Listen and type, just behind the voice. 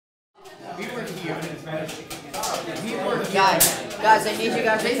Guys, I need you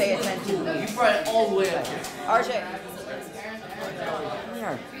guys to pay attention. You brought it all the way up. RJ, come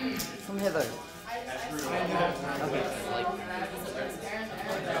here. Come hither.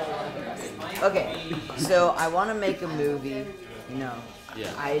 Okay, so I want to make a movie, you know.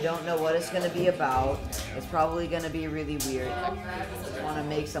 Yeah. I don't know what it's going to be about. It's probably going to be really weird. I just want to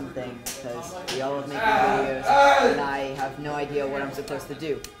make something because we all love making videos and I have no idea what I'm supposed to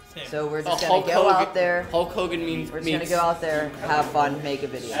do. So we're just going to go out there. Hulk Hogan means... We're just going to go out there, have fun, make a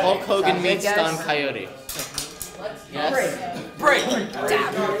video. Hulk Hogan meets guys? Don Coyote. Yes. Break!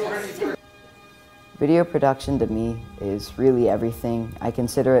 Video production to me is really everything. I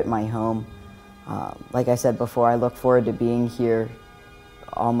consider it my home. Like I said before, I look forward to being here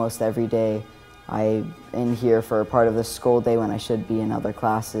almost every day. I'm in here for a part of the school day when I should be in other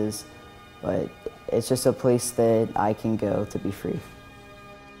classes, but it's just a place that I can go to be free.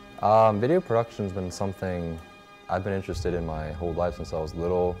 Video production's been something I've been interested in my whole life since I was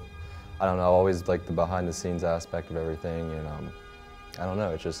little. I don't know, I always liked the behind the scenes aspect of everything, and I don't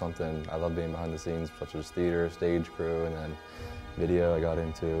know, it's just something, I love being behind the scenes, such as theater, stage crew, and then video I got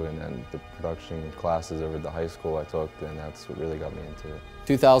into, and then the production classes over at the high school I took, and that's what really got me into it.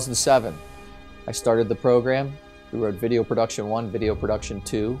 2007, I started the program. We wrote Video Production 1, Video Production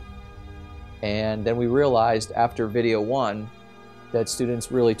 2, and then we realized after Video 1 that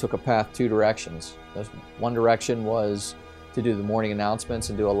students really took a path two directions. One direction was to do the morning announcements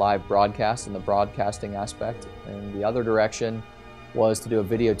and do a live broadcast in the broadcasting aspect, and the other direction was to do a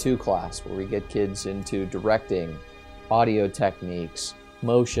Video 2 class where we get kids into directing, audio techniques,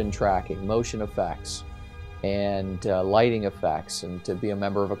 motion tracking, motion effects, and lighting effects, and to be a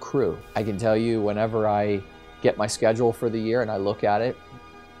member of a crew. I can tell you whenever I get my schedule for the year and I look at it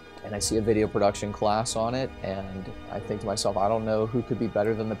and I see a video production class on it, and I think to myself, I don't know who could be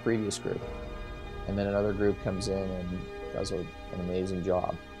better than the previous group. And then another group comes in and does an amazing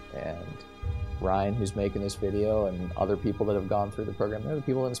job. And Ryan, who's making this video, and other people that have gone through the program, they're the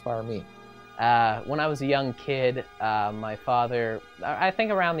people that inspire me. When I was a young kid, my father, I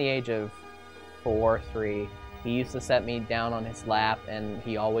think around the age of 4, 3, he used to set me down on his lap and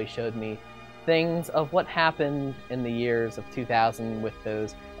he always showed me things of what happened in the years of 2000 with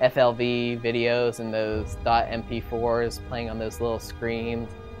those FLV videos and those .mp4s playing on those little screens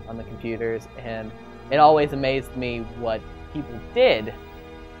on the computers, and it always amazed me what people did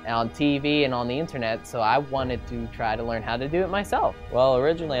on TV and on the internet, so I wanted to try to learn how to do it myself. Well,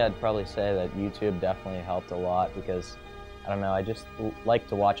 originally I'd probably say that YouTube definitely helped a lot because, I don't know, I just like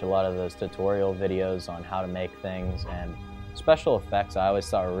to watch a lot of those tutorial videos on how to make things, and special effects I always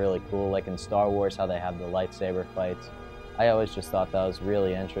thought were really cool, like in Star Wars, how they have the lightsaber fights. I always just thought that was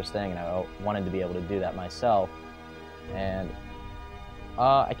really interesting, and I wanted to be able to do that myself. And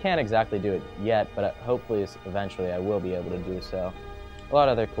I can't exactly do it yet, but hopefully eventually I will be able to do so. A lot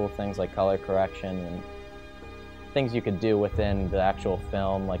of other cool things like color correction and things you could do within the actual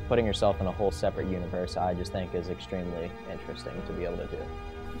film, like putting yourself in a whole separate universe, I just think is extremely interesting to be able to do.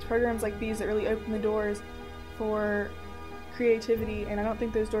 It's programs like these that really open the doors for creativity, and I don't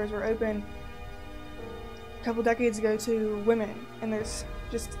think those doors were open a couple decades ago to women. And there's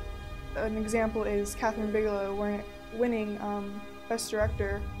just an example is Catherine Bigelow winning Best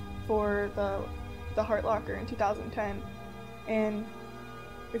Director for the Heart Locker in 2010, and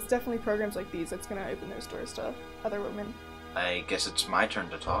it's definitely programs like these that's going to open those doors to other women. I guess it's my turn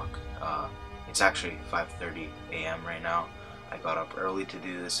to talk. It's actually 5:30 a.m. right now. I got up early to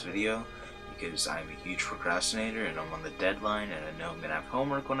do this video because I'm a huge procrastinator and I'm on the deadline, and I know I'm going to have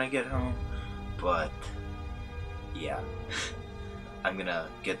homework when I get home, but yeah, I'm going to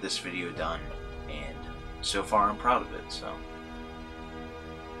get this video done, and so far I'm proud of it. So,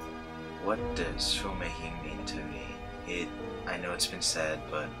 what does filmmaking mean to me? I know it's been said,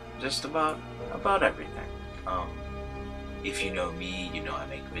 but just about everything. If you know me, you know I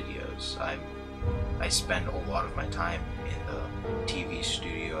make videos. I spend a lot of my time in the TV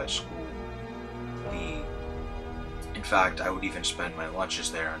studio at school. In fact, I would even spend my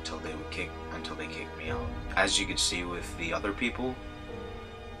lunches there until they kicked me out. As you could see with the other people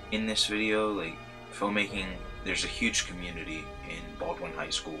in this video, like filmmaking, there's a huge community in Baldwin High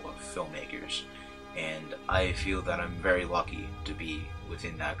School of filmmakers. And I feel that I'm very lucky to be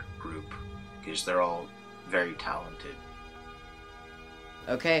within that group because they're all very talented.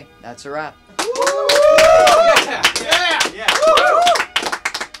 Okay, that's a wrap. Yeah!